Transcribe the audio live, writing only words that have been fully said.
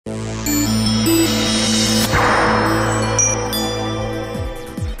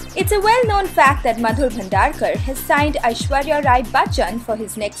It's a well-known fact that Madhur Bhandarkar has signed Aishwarya Rai Bachchan for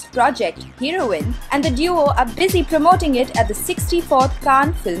his next project, Heroine, and the duo are busy promoting it at the 64th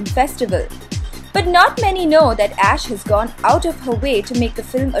Cannes Film Festival. But not many know that Ash has gone out of her way to make the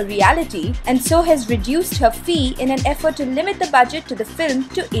film a reality and so has reduced her fee in an effort to limit the budget to the film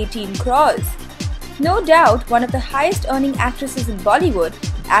to 18 crores. No doubt, one of the highest earning actresses in Bollywood,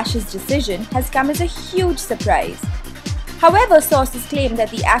 Ash's decision has come as a huge surprise. However, sources claim that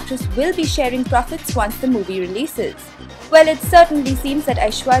the actress will be sharing profits once the movie releases. Well, it certainly seems that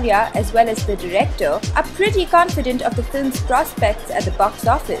Aishwarya, as well as the director, are pretty confident of the film's prospects at the box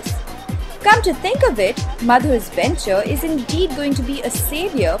office. Come to think of it, Madhur's venture is indeed going to be a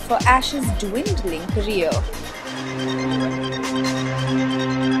savior for Ash's dwindling career.